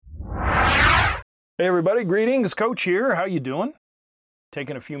Hey everybody, greetings. Coach here. How you doing?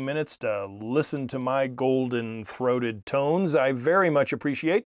 Taking a few minutes to listen to my golden-throated tones. I very much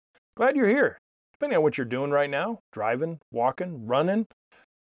appreciate. Glad you're here. Depending on what you're doing right now, driving, walking, running,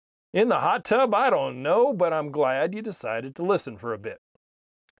 in the hot tub, I don't know, but I'm glad you decided to listen for a bit.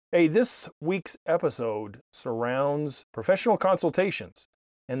 Hey, this week's episode surrounds professional consultations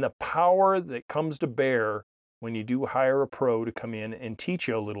and the power that comes to bear when you do hire a pro to come in and teach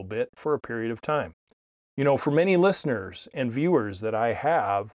you a little bit for a period of time. You know, for many listeners and viewers that I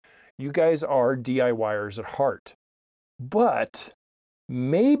have, you guys are DIYers at heart. But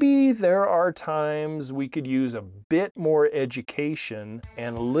maybe there are times we could use a bit more education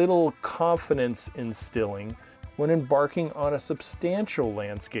and a little confidence instilling when embarking on a substantial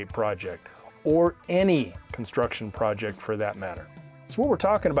landscape project or any construction project for that matter. It's what we're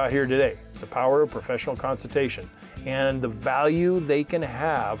talking about here today, the power of professional consultation and the value they can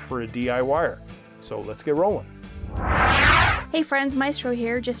have for a DIYer. So let's get rolling. Hey friends, Maestro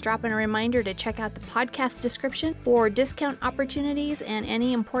here, just dropping a reminder to check out the podcast description for discount opportunities and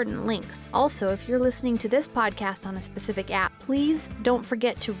any important links. Also, if you're listening to this podcast on a specific app, please don't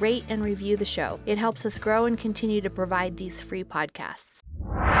forget to rate and review the show. It helps us grow and continue to provide these free podcasts.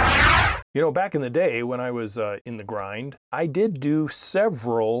 You know, back in the day when I was in the grind, I did do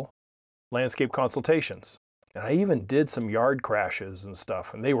several landscape consultations. And I even did some yard crashes and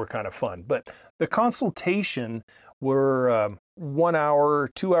stuff, and they were kind of fun. But the consultation were 1 hour,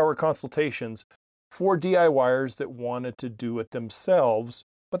 2 hour consultations for DIYers that wanted to do it themselves,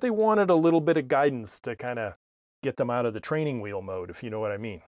 but they wanted a little bit of guidance to kind of get them out of the training wheel mode, if you know what I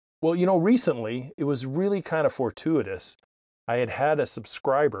mean. Well, you know, recently, it was really kind of fortuitous. I had a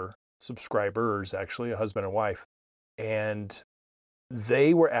subscribers actually, a husband and wife, and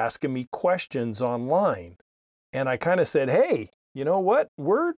they were asking me questions online. And I kind of said, hey, you know what?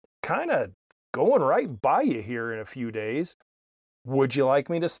 We're kind of going right by you here in a few days. Would you like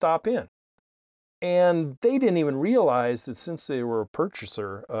me to stop in? And they didn't even realize that since they were a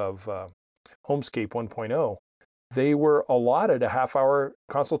purchaser of Homescape 1.0, they were allotted a half-hour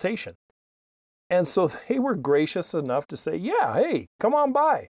consultation. And so they were gracious enough to say, yeah, hey, come on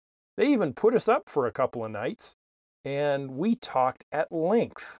by. They even put us up for a couple of nights, and we talked at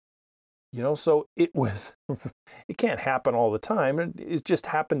length. You know, so it can't happen all the time. It just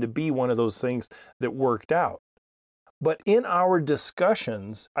happened to be one of those things that worked out. But in our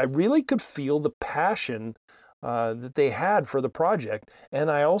discussions, I really could feel the passion that they had for the project.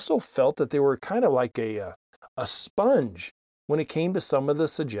 And I also felt that they were kind of like a sponge when it came to some of the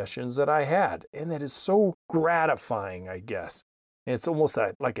suggestions that I had. And that is so gratifying, I guess. And it's almost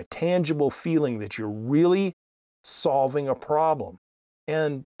like a tangible feeling that you're really solving a problem.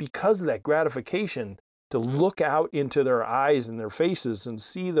 And because of that gratification, to look out into their eyes and their faces and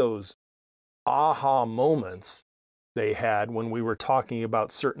see those aha moments they had when we were talking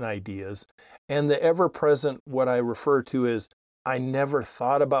about certain ideas, and the ever-present, what I refer to as, I never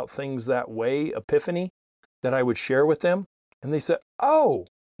thought about things that way, epiphany, that I would share with them. And they said, oh,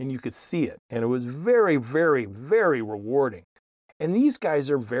 and you could see it. And it was very, very, very rewarding. And these guys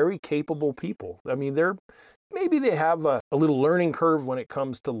are very capable people. I mean, maybe they have a little learning curve when it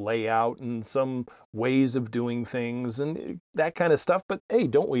comes to layout and some ways of doing things and that kind of stuff. But hey,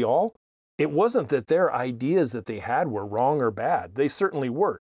 don't we all? It wasn't that their ideas that they had were wrong or bad. They certainly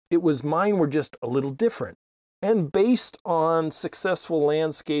were. It was mine were just a little different and based on successful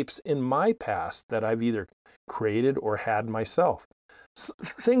landscapes in my past that I've either created or had myself.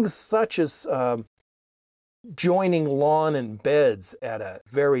 Things such as joining lawn and beds at a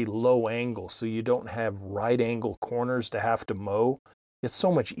very low angle so you don't have right angle corners to have to mow. It's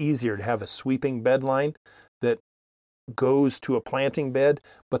so much easier to have a sweeping bed line that goes to a planting bed,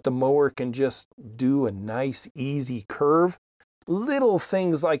 but the mower can just do a nice easy curve. Little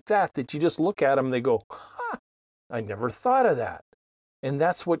things like that you just look at them and they go, I never thought of that. And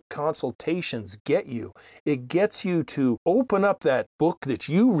that's what consultations get you. It gets you to open up that book that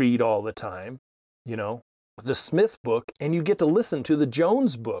you read all the time, you know, the Smith book, and you get to listen to the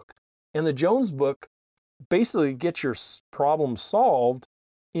Jones book. And the Jones book basically gets your problem solved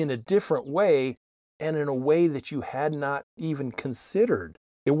in a different way and in a way that you had not even considered.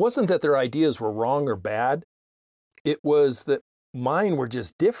 It wasn't that their ideas were wrong or bad. It was that mine were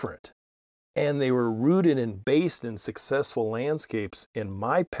just different. And they were rooted and based in successful landscapes in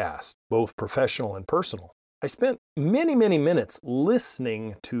my past, both professional and personal. I spent many, many minutes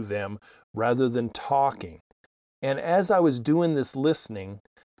listening to them rather than talking. And as I was doing this listening,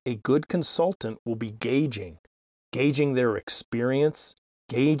 a good consultant will be gauging their experience,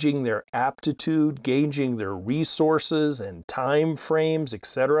 gauging their aptitude, gauging their resources and time frames,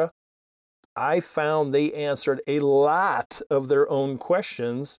 etc. I found they answered a lot of their own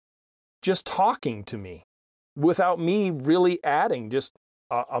questions just talking to me without me really adding, just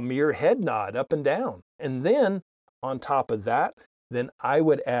a mere head nod up and down. And then on top of that, then I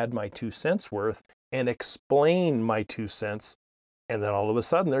would add my 2 cents worth and explain my 2 cents. And then all of a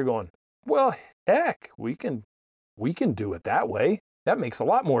sudden they're going, well, heck, we can do it that way. That makes a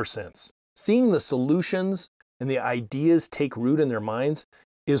lot more sense. Seeing the solutions and the ideas take root in their minds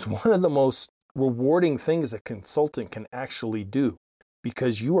is one of the most rewarding things a consultant can actually do,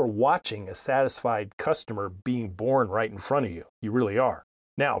 because you are watching a satisfied customer being born right in front of you. You really are.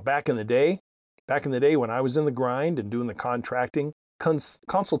 Now, back in the day when I was in the grind and doing the contracting,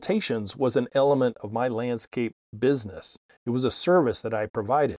 consultations was an element of my landscape business. It was a service that I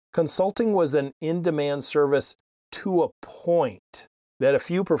provided. Consulting was an in-demand service to a point that a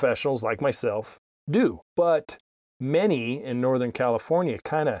few professionals like myself do, but many in Northern California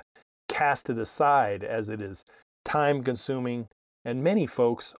kind of cast it aside as it is time-consuming, and many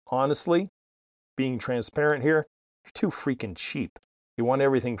folks, honestly, being transparent here, are too freaking cheap. They want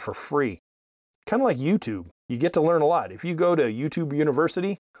everything for free. Kind of like YouTube. You get to learn a lot. If you go to YouTube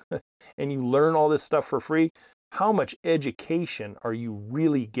University and you learn all this stuff for free, how much education are you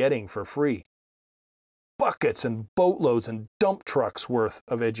really getting for free? Buckets and boatloads and dump trucks worth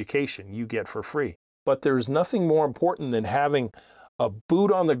of education you get for free. But there's nothing more important than having a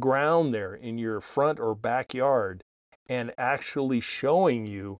boot on the ground there in your front or backyard and actually showing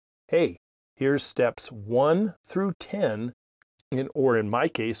you, hey, here's steps 1 through 10, or in my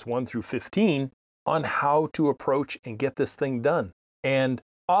case, 1 through 15, on how to approach and get this thing done. And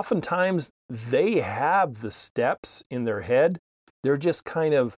oftentimes they have the steps in their head. They're just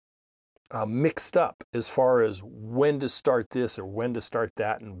kind of mixed up as far as when to start this or when to start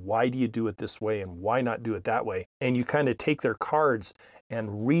that, and why do you do it this way and why not do it that way. And you kind of take their cards and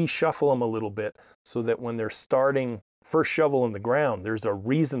reshuffle them a little bit so that when they're starting first shovel in the ground, there's a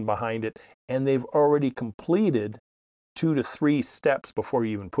reason behind it, and they've already completed 2 to 3 steps before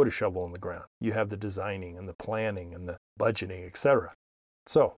you even put a shovel in the ground. You have the designing and the planning and the budgeting, etc.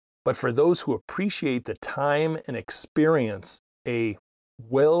 So, but for those who appreciate the time and experience a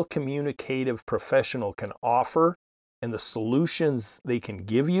well-communicative professional can offer and the solutions they can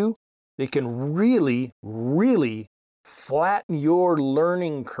give you, they can really, really flatten your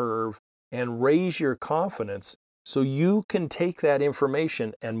learning curve and raise your confidence so you can take that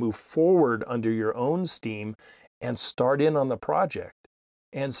information and move forward under your own steam and start in on the project,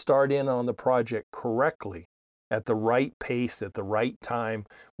 and start in on the project correctly at the right pace, at the right time,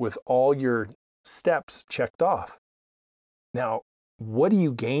 with all your steps checked off. Now, what do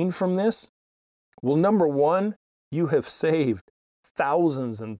you gain from this? Well, number one, you have saved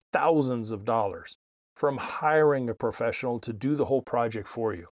thousands and thousands of dollars from hiring a professional to do the whole project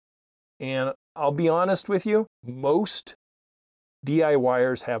for you. And I'll be honest with you, most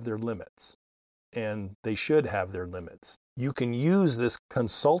DIYers have their limits, and they should have their limits. You can use this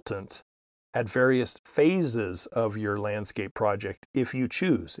consultant at various phases of your landscape project if you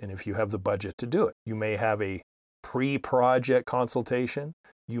choose, and if you have the budget to do it. You may have a pre-project consultation.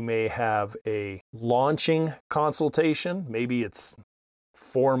 You may have a launching consultation. Maybe it's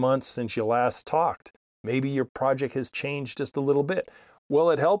 4 months since you last talked. Maybe your project has changed just a little bit. Well,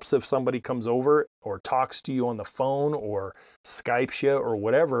 it helps if somebody comes over or talks to you on the phone or Skypes you or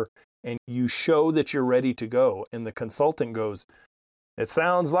whatever, and you show that you're ready to go. And the consultant goes, "It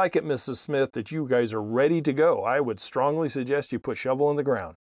sounds like it, Mrs. Smith, that you guys are ready to go. I would strongly suggest you put shovel in the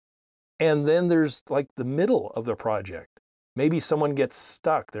ground." And then there's like the middle of the project. Maybe someone gets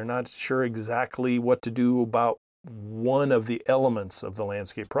stuck. They're not sure exactly what to do about one of the elements of the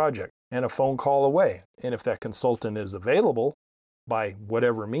landscape project, and a phone call away. And if that consultant is available by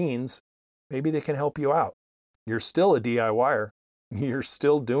whatever means, maybe they can help you out. You're still a DIYer. You're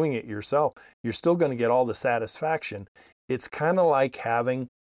still doing it yourself. You're still going to get all the satisfaction. It's kind of like having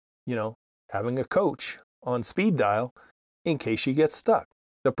a coach on speed dial in case you get stuck.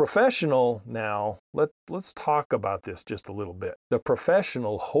 The professional now, let's talk about this just a little bit. The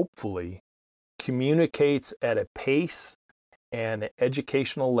professional hopefully communicates at a pace and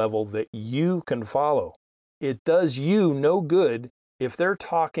educational level that you can follow. It does you no good if they're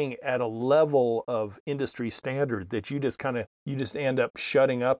talking at a level of industry standard that you just end up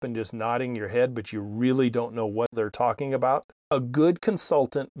shutting up and just nodding your head, but you really don't know what they're talking about. A good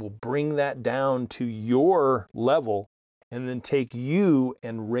consultant will bring that down to your level and then take you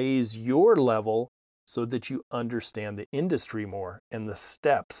and raise your level so that you understand the industry more and the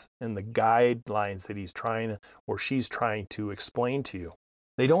steps and the guidelines that he's trying or she's trying to explain to you.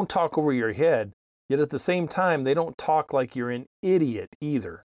 They don't talk over your head, yet at the same time, they don't talk like you're an idiot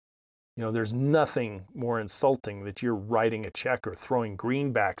either. There's nothing more insulting that you're writing a check or throwing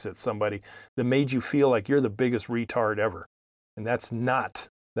greenbacks at somebody that made you feel like you're the biggest retard ever. And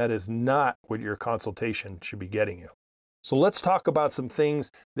that is not what your consultation should be getting you. So let's talk about some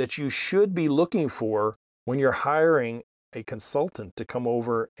things that you should be looking for when you're hiring a consultant to come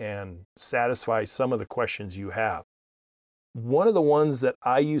over and satisfy some of the questions you have. One of the ones that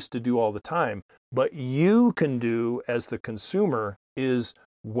I used to do all the time, but you can do as the consumer, is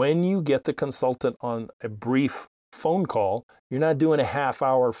when you get the consultant on a brief phone call, you're not doing a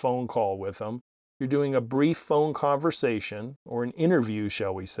half-hour phone call with them. You're doing a brief phone conversation or an interview,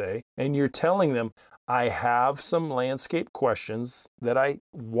 shall we say, and you're telling them, I have some landscape questions that I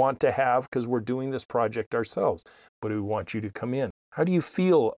want to have because we're doing this project ourselves, but we want you to come in. How do you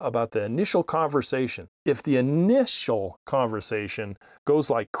feel about the initial conversation? If the initial conversation goes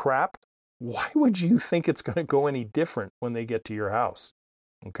like crap, why would you think it's going to go any different when they get to your house?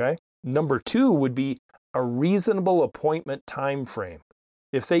 Okay. Number 2 would be a reasonable appointment time frame.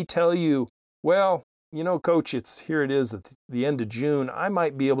 If they tell you, well, coach, here it is at the end of June, I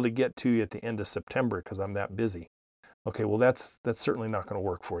might be able to get to you at the end of September because I'm that busy. Okay, well, that's certainly not going to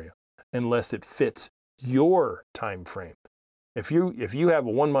work for you unless it fits your time frame. If you have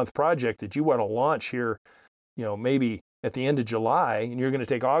a 1-month project that you want to launch here, maybe at the end of July, and you're going to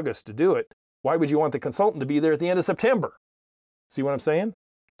take August to do it, why would you want the consultant to be there at the end of September? See what I'm saying?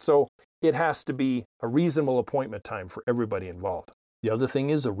 So it has to be a reasonable appointment time for everybody involved. The other thing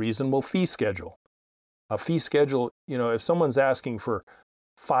is a reasonable fee schedule. A fee schedule, if someone's asking for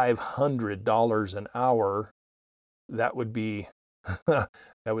 $500 an hour, that would be, that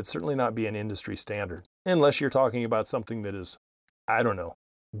would certainly not be an industry standard. Unless you're talking about something that is, I don't know,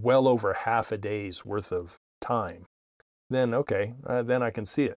 well over half a day's worth of time. Then, okay, then I can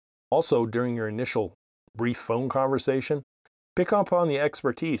see it. Also, during your initial brief phone conversation, pick up on the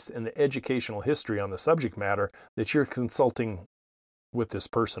expertise and the educational history on the subject matter that you're consulting with this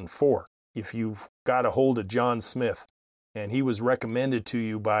person for. If you've got a hold of John Smith and he was recommended to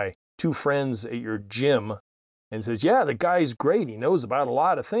you by 2 friends at your gym and says, yeah, the guy's great, he knows about a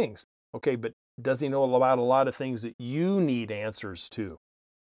lot of things. Okay, but does he know about a lot of things that you need answers to?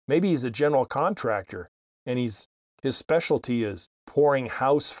 Maybe he's a general contractor and his specialty is pouring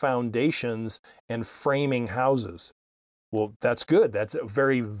house foundations and framing houses. Well, that's good. That's a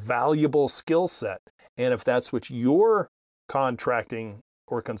very valuable skill set. And if that's what you're contracting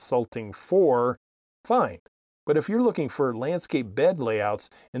or consulting for, fine. But if you're looking for landscape bed layouts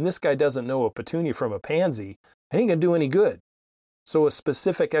and this guy doesn't know a petunia from a pansy, it ain't gonna do any good. So a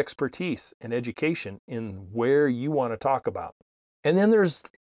specific expertise and education in where you want to talk about. And then there's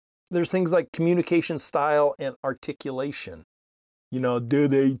things like communication style and articulation. Do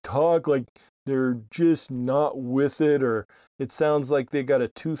they talk like they're just not with it, or it sounds like they got a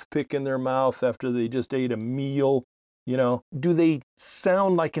toothpick in their mouth after they just ate a meal? Do they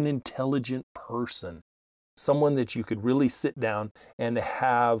sound like an intelligent person? Someone that you could really sit down and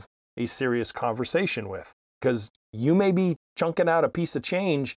have a serious conversation with? Because you may be chunking out a piece of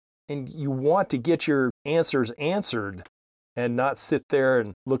change and you want to get your answers answered and not sit there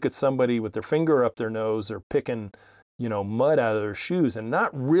and look at somebody with their finger up their nose or picking, mud out of their shoes and not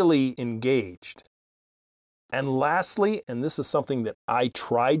really engaged. And lastly, and this is something that I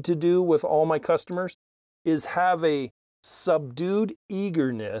tried to do with all my customers, is have a subdued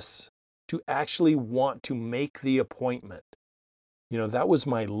eagerness to actually want to make the appointment. That was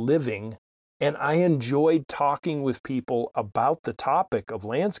my living, and I enjoyed talking with people about the topic of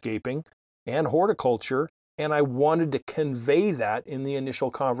landscaping and horticulture, and I wanted to convey that in the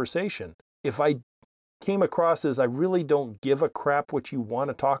initial conversation. If I came across as I really don't give a crap what you want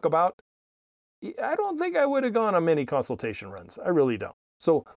to talk about, I don't think I would have gone on many consultation runs. I really don't.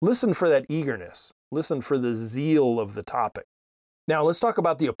 So listen for that eagerness. Listen for the zeal of the topic. Now let's talk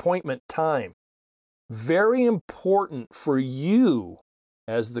about the appointment time. Very important for you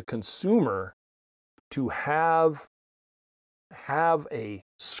as the consumer to have a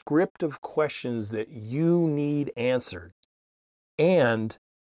script of questions that you need answered. And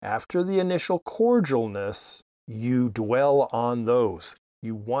after the okay cordialness, you dwell on those.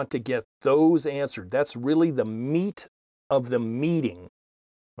 You want to get those answered. That's really the meat of the meeting,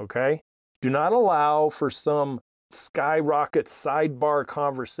 okay? Do not allow for some skyrocket sidebar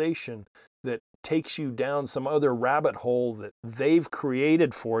conversation that takes you down some other rabbit hole that they've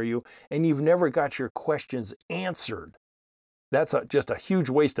created for you and you've never got your questions answered. That's just a huge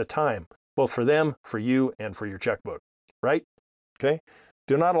waste of time, both for them, for you, and for your checkbook, right? Okay?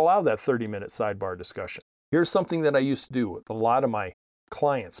 Do not allow that 30-minute sidebar discussion. Here's something that I used to do with a lot of my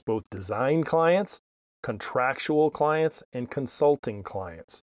clients, both design clients, contractual clients, and consulting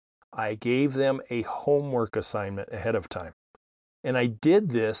clients. I gave them a homework assignment ahead of time. And I did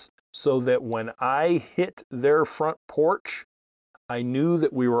this so that when I hit their front porch, I knew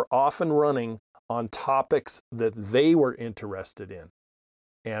that we were off and running on topics that they were interested in.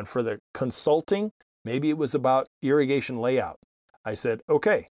 And for the consulting, maybe it was about irrigation layout. I said,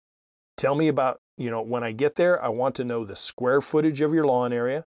 okay, tell me about, when I get there, I want to know the square footage of your lawn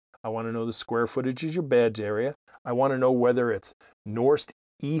area. I want to know the square footage of your bed area. I want to know whether it's north,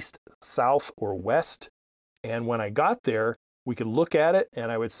 east, south, or west. And when I got there, we could look at it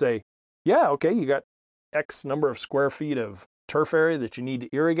and I would say, yeah, okay, you got X number of square feet of turf area that you need to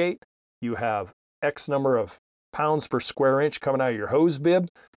irrigate. You have X number of pounds per square inch coming out of your hose bib,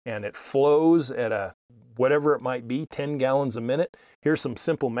 and it flows at a whatever it might be, 10 gallons a minute. Here's some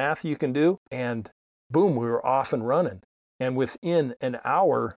simple math you can do. And boom, we were off and running. And within an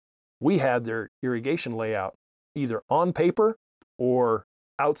hour, we had their irrigation layout either on paper or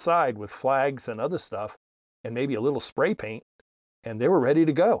outside with flags and other stuff, and maybe a little spray paint, and they were ready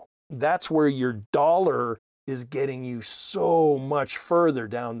to go. That's where your dollar is getting you so much further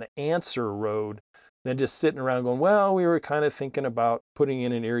down the answer road than just sitting around going, well, we were kind of thinking about putting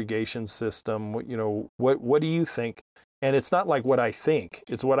in an irrigation system. What do you think? And it's not like what I think,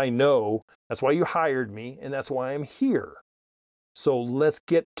 it's what I know. That's why you hired me, and that's why I'm here. So let's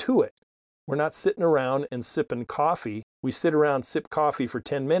get to it. We're not sitting around and sipping coffee. We sit around, sip coffee for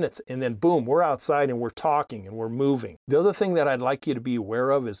 10 minutes, and then boom, we're outside and we're talking and we're moving. The other thing that I'd like you to be aware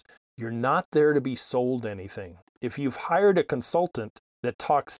of is you're not there to be sold anything. If you've hired a consultant that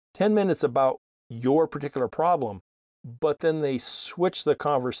talks 10 minutes about your particular problem, but then they switch the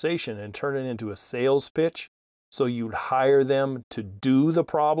conversation and turn it into a sales pitch, so you'd hire them to do the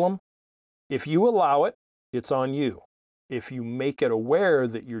problem, if you allow it, it's on you. If you make it aware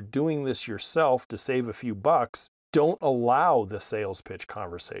that you're doing this yourself to save a few bucks, don't allow the sales pitch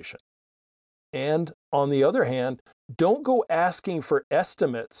conversation. And on the other hand, don't go asking for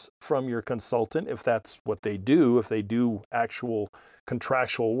estimates from your consultant if that's what they do, if they do actual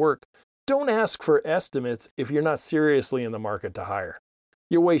contractual work. Don't ask for estimates if you're not seriously in the market to hire.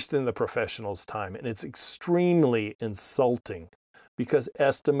 You're wasting the professional's time, and it's extremely insulting because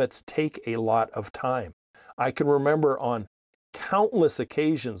estimates take a lot of time. I can remember on countless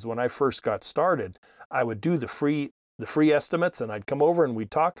occasions when I first got started, I would do the free estimates, and I'd come over and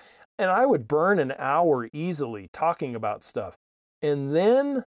we'd talk, and I would burn an hour easily talking about stuff. And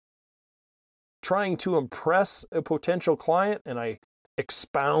then trying to impress a potential client, and I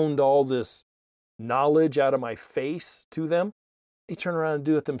expound all this knowledge out of my face to them, they turn around and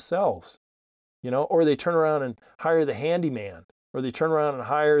do it themselves, or they turn around and hire the handyman, or they turn around and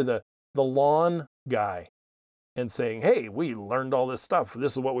hire the lawn guy and saying, hey, we learned all this stuff.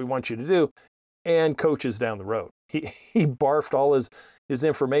 This is what we want you to do. And coaches down the road. He barfed all his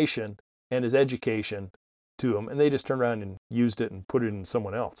information and his education to them, and they just turned around and used it and put it in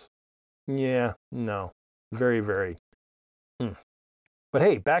someone else. Yeah, no, very, very. But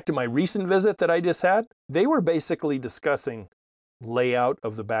hey, back to my recent visit that I just had, they were basically discussing layout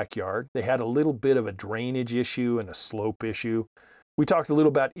of the backyard. They had a little bit of a drainage issue and a slope issue. We talked a little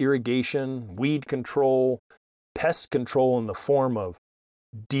about irrigation, weed control, pest control in the form of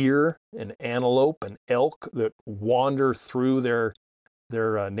deer and antelope and elk that wander through their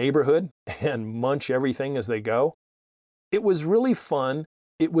neighborhood and munch everything as they go. It was really fun.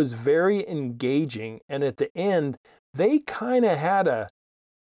 It was very engaging. And at the end, they kind of had a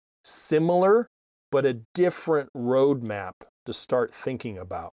similar but a different roadmap to start thinking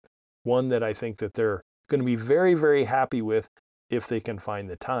about. One that I think that they're going to be very, very happy with if they can find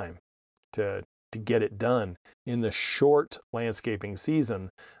the time to get it done in the short landscaping season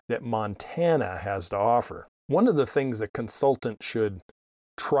that Montana has to offer. One of the things a consultant should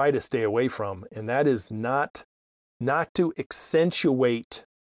try to stay away from, and that is not to accentuate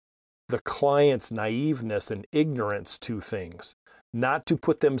the client's naiveness and ignorance to things, not to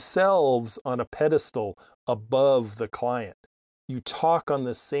put themselves on a pedestal above the client. You talk on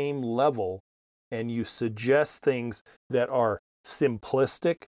the same level and you suggest things that are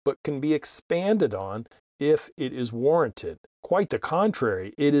simplistic but can be expanded on if it is warranted. Quite the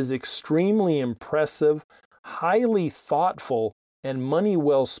contrary, it is extremely impressive, highly thoughtful, and money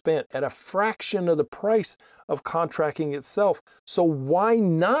well spent at a fraction of the price of contracting itself. So why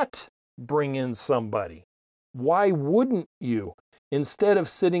not bring in somebody? Why wouldn't you? Instead of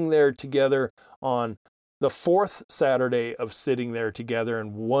sitting there together on the fourth Saturday of sitting there together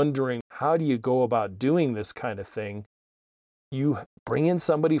and wondering, how do you go about doing this kind of thing? You bring in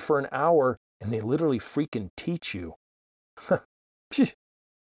somebody for an hour and they literally freaking teach you.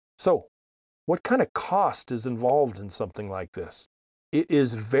 So, what kind of cost is involved in something like this? It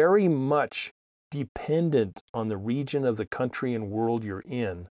is very much dependent on the region of the country and world you're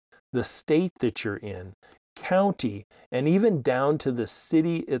in, the state that you're in, county, and even down to the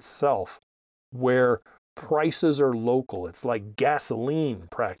city itself, where prices are local. It's like gasoline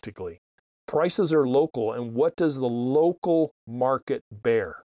practically. Prices are local, and what does the local market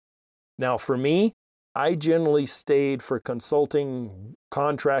bear? Now, for me, I generally stayed for consulting,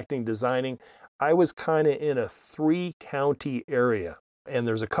 contracting, designing. I was kind of in a 3-county area, and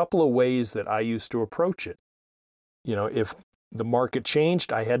there's a couple of ways that I used to approach it. If the market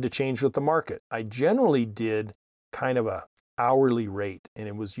changed, I had to change with the market. I generally did kind of a hourly rate, and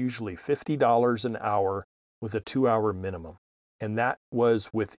it was usually $50 an hour with a 2-hour minimum. And that was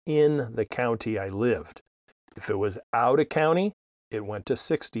within the county I lived. If it was out of county, it went to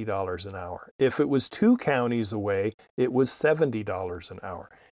 $60 an hour. If it was 2 counties away, it was $70 an hour.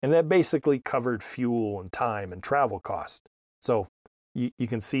 And that basically covered fuel and time and travel costs. So you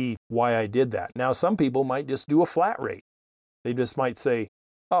can see why I did that. Now, some people might just do a flat rate. They just might say,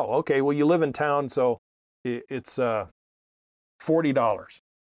 oh, okay, well, you live in town, so it's $40.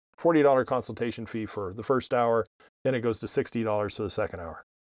 $40 consultation fee for the first hour, then it goes to $60 for the second hour.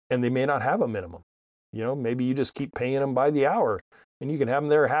 And they may not have a minimum. Maybe you just keep paying them by the hour, and you can have them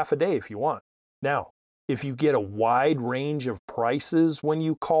there half a day if you want. Now, if you get a wide range of prices when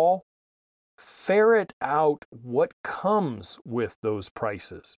you call, ferret out what comes with those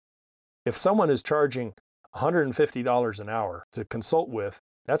prices. If someone is charging $150 an hour to consult with,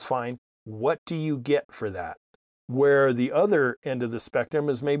 that's fine. What do you get for that? Where the other end of the spectrum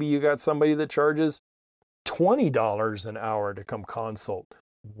is maybe you got somebody that charges $20 an hour to come consult.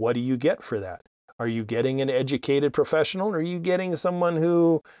 What do you get for that? Are you getting an educated professional, or are you getting someone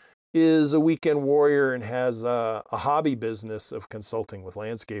who is a weekend warrior and has a hobby business of consulting with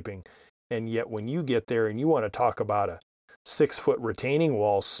landscaping? And yet when you get there and you want to talk about a 6-foot retaining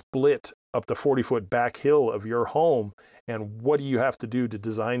wall split up the 40-foot back hill of your home, and what do you have to do to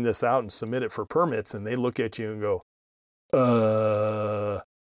design this out and submit it for permits? And they look at you and go, I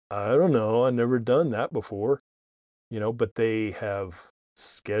don't know, I've never done that before. But they have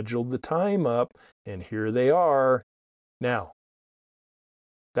scheduled the time up, and here they are. Now,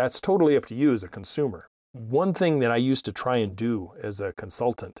 that's totally up to you as a consumer. One thing that I used to try and do as a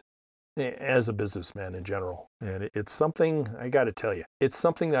consultant, as a businessman in general, and it's something, I got to tell you, it's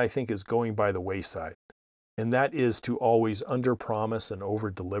something that I think is going by the wayside, and that is to always underpromise and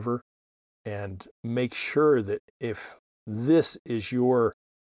overdeliver, and make sure that if this is your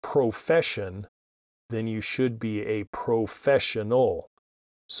profession, then you should be a professional.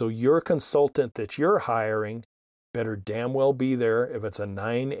 So your consultant that you're hiring better damn well be there. If it's a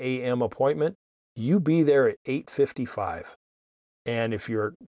 9 a.m. appointment, you be there at 8:55. And if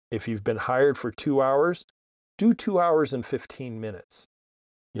you've been hired for 2 hours, do 2 hours and 15 minutes,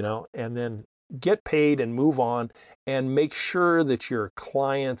 and then get paid and move on, and make sure that your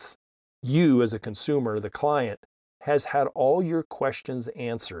clients, you as a consumer, the client, has had all your questions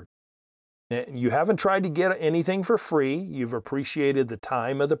answered. You haven't tried to get anything for free. You've appreciated the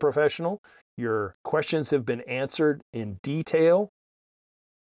time of the professional. Your questions have been answered in detail,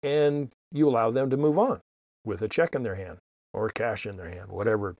 and you allow them to move on with a check in their hand or cash in their hand,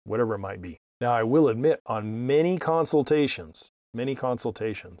 whatever it might be. Now, I will admit, on many consultations,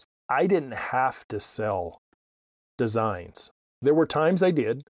 I didn't have to sell designs. There were times I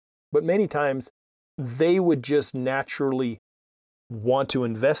did, but many times they would just naturally want to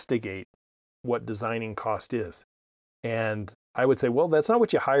investigate what designing cost is. And I would say, well, that's not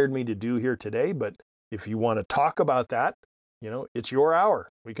what you hired me to do here today, but if you want to talk about that, it's your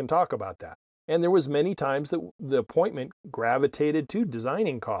hour. We can talk about that. And there was many times that the appointment gravitated to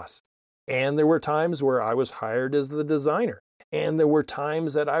designing costs. And there were times where I was hired as the designer. And there were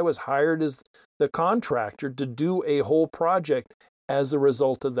times that I was hired as the contractor to do a whole project as a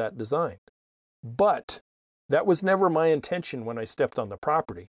result of that design. But that was never my intention when I stepped on the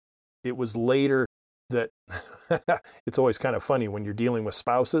property. It was later that it's always kind of funny when you're dealing with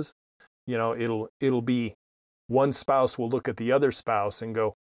spouses. It'll be one spouse will look at the other spouse and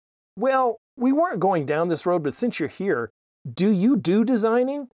go, well, we weren't going down this road, but since you're here, do you do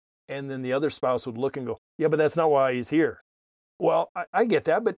designing? And then the other spouse would look and go, yeah, but that's not why he's here. Well, I get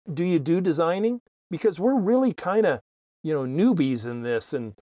that, but do you do designing? Because we're really kind of, newbies in this,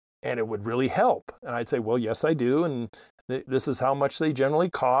 and it would really help. And I'd say, well, yes, I do. And this is how much they generally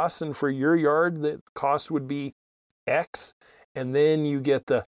cost. And for your yard, the cost would be X. And then you get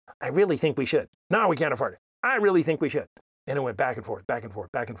I really think we should. No, we can't afford it. I really think we should. And it went back and forth, back and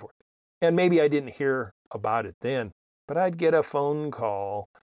forth, back and forth. And maybe I didn't hear about it then, but I'd get a phone call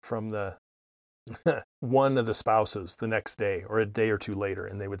from the one of the spouses the next day or a day or two later,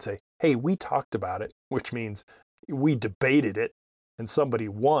 and they would say, hey, we talked about it, which means we debated it and somebody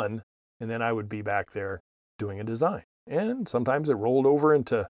won, and then I would be back there doing a design. And sometimes it rolled over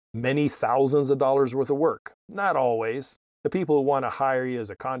into many thousands of dollars worth of work. Not always. The people who want to hire you as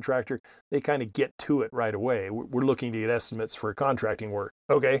a contractor, they kind of get to it right away. We're looking to get estimates for contracting work.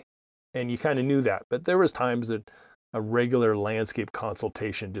 Okay. And you kind of knew that. But there was times that a regular landscape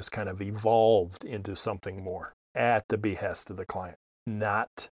consultation just kind of evolved into something more at the behest of the client,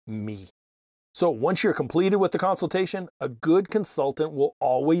 not me. So once you're completed with the consultation, a good consultant will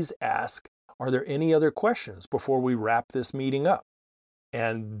always ask, are there any other questions before we wrap this meeting up?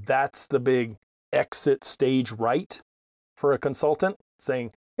 And that's the big exit stage right for a consultant,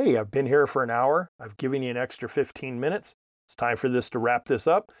 saying, hey, I've been here for an hour. I've given you an extra 15 minutes. It's time for this to wrap this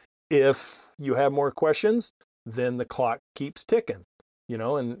up. If you have more questions, then the clock keeps ticking,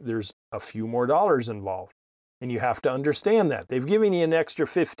 and there's a few more dollars involved. And you have to understand that. They've given you an extra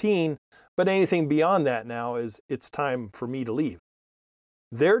 15, but anything beyond that now is it's time for me to leave.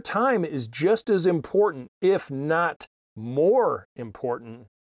 Their time is just as important, if not more important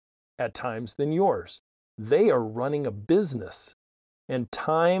at times than yours. They are running a business, and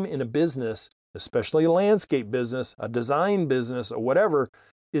time in a business, especially a landscape business, a design business, or whatever,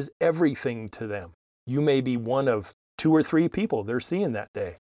 is everything to them. You may be one of 2 or 3 people they're seeing that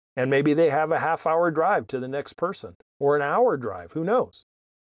day. And maybe they have a half-hour drive to the next person or an hour drive, who knows?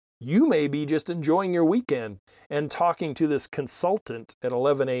 You may be just enjoying your weekend and talking to this consultant at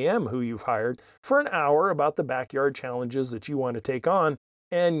 11 a.m. who you've hired for an hour about the backyard challenges that you want to take on,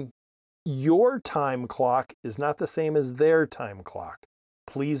 and your time clock is not the same as their time clock.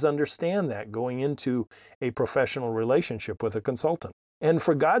 Please understand that going into a professional relationship with a consultant. And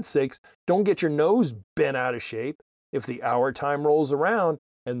for God's sakes, don't get your nose bent out of shape if the hour time rolls around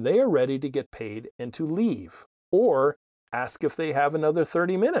and they are ready to get paid and to leave. Or ask if they have another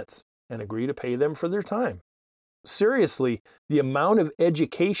 30 minutes and agree to pay them for their time. Seriously, the amount of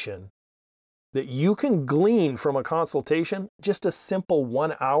education that you can glean from a consultation, just a simple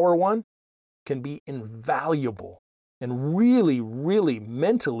 1-hour one, can be invaluable and really, really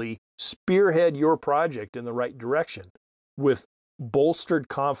mentally spearhead your project in the right direction with bolstered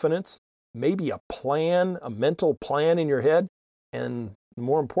confidence, maybe a plan, a mental plan in your head, and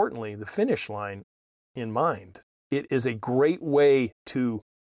more importantly, the finish line in mind. It is a great way to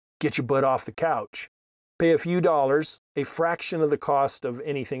get your butt off the couch, pay a few dollars, a fraction of the cost of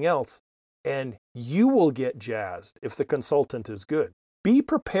anything else, and you will get jazzed if the consultant is good. Be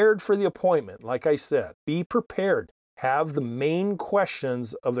prepared for the appointment. Like I said, be prepared. Have the main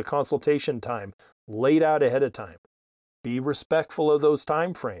questions of the consultation time laid out ahead of time. Be respectful of those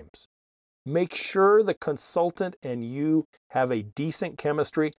time frames. Make sure the consultant and you have a decent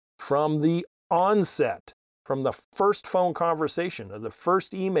chemistry from the onset, from the first phone conversation or the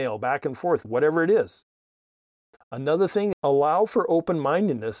first email back and forth, whatever it is. Another thing, allow for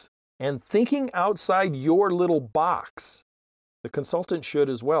open-mindedness and thinking outside your little box. The consultant should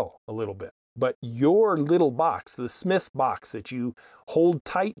as well, a little bit. But your little box, the Smith box that you hold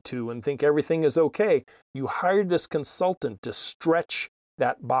tight to and think everything is okay, you hired this consultant to stretch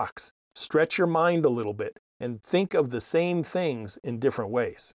that box, stretch your mind a little bit, and think of the same things in different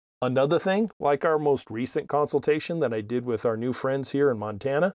ways. Another thing, like our most recent consultation that I did with our new friends here in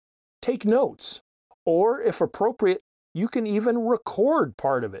Montana, take notes. Or if appropriate, you can even record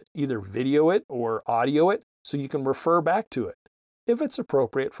part of it, either video it or audio it, so you can refer back to it, if it's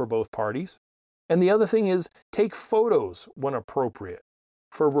appropriate for both parties. And the other thing is, take photos when appropriate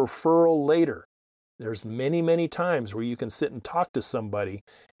for referral later. There's many, many times where you can sit and talk to somebody,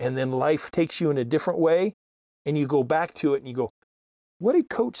 and then life takes you in a different way, and you go back to it and you go, what did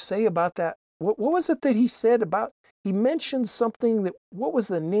Coach say about that? What was it that he said about, he mentioned something that, what was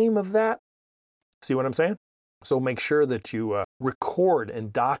the name of that? See what I'm saying? So make sure that you record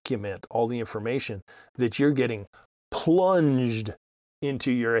and document all the information that you're getting plunged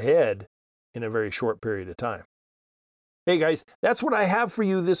into your head in a very short period of time. Hey guys, that's what I have for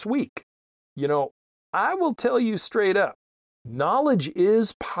you this week. I will tell you straight up, knowledge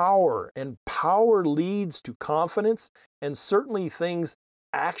is power, and power leads to confidence and certainly things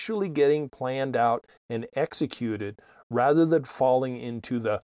actually getting planned out and executed rather than falling into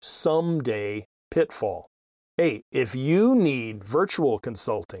the someday pitfall. Hey, if you need virtual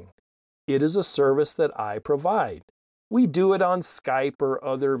consulting, it is a service that I provide. We do it on Skype or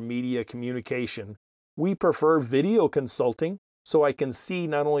other media communication. We prefer video consulting so I can see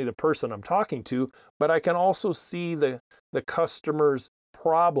not only the person I'm talking to, but I can also see the customer's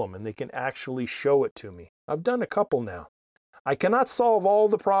problem and they can actually show it to me. I've done a couple now. I cannot solve all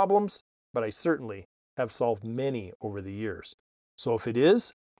the problems, but I certainly have solved many over the years. So if it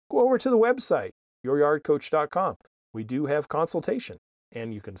is, go over to the website, youryardcoach.com. We do have consultation,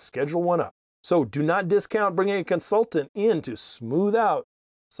 and you can schedule one up. So do not discount bringing a consultant in to smooth out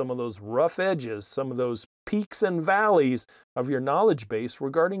some of those rough edges, some of those peaks and valleys of your knowledge base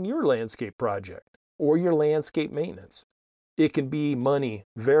regarding your landscape project or your landscape maintenance. It can be money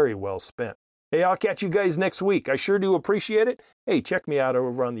very well spent. Hey, I'll catch you guys next week. I sure do appreciate it. Hey, check me out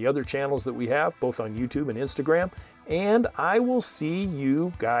over on the other channels that we have, both on YouTube and Instagram. And I will see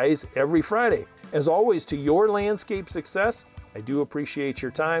you guys every Friday. As always, to your landscape success, I do appreciate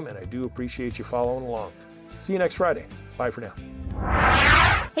your time and I do appreciate you following along. See you next Friday. Bye for now.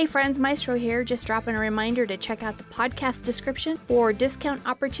 Hey friends, Maestro here, just dropping a reminder to check out the podcast description for discount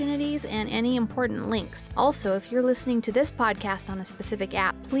opportunities and any important links. Also, if you're listening to this podcast on a specific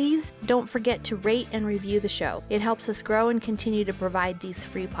app, please don't forget to rate and review the show. It helps us grow and continue to provide these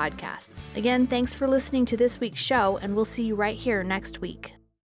free podcasts. Again, thanks for listening to this week's show, and we'll see you right here next week.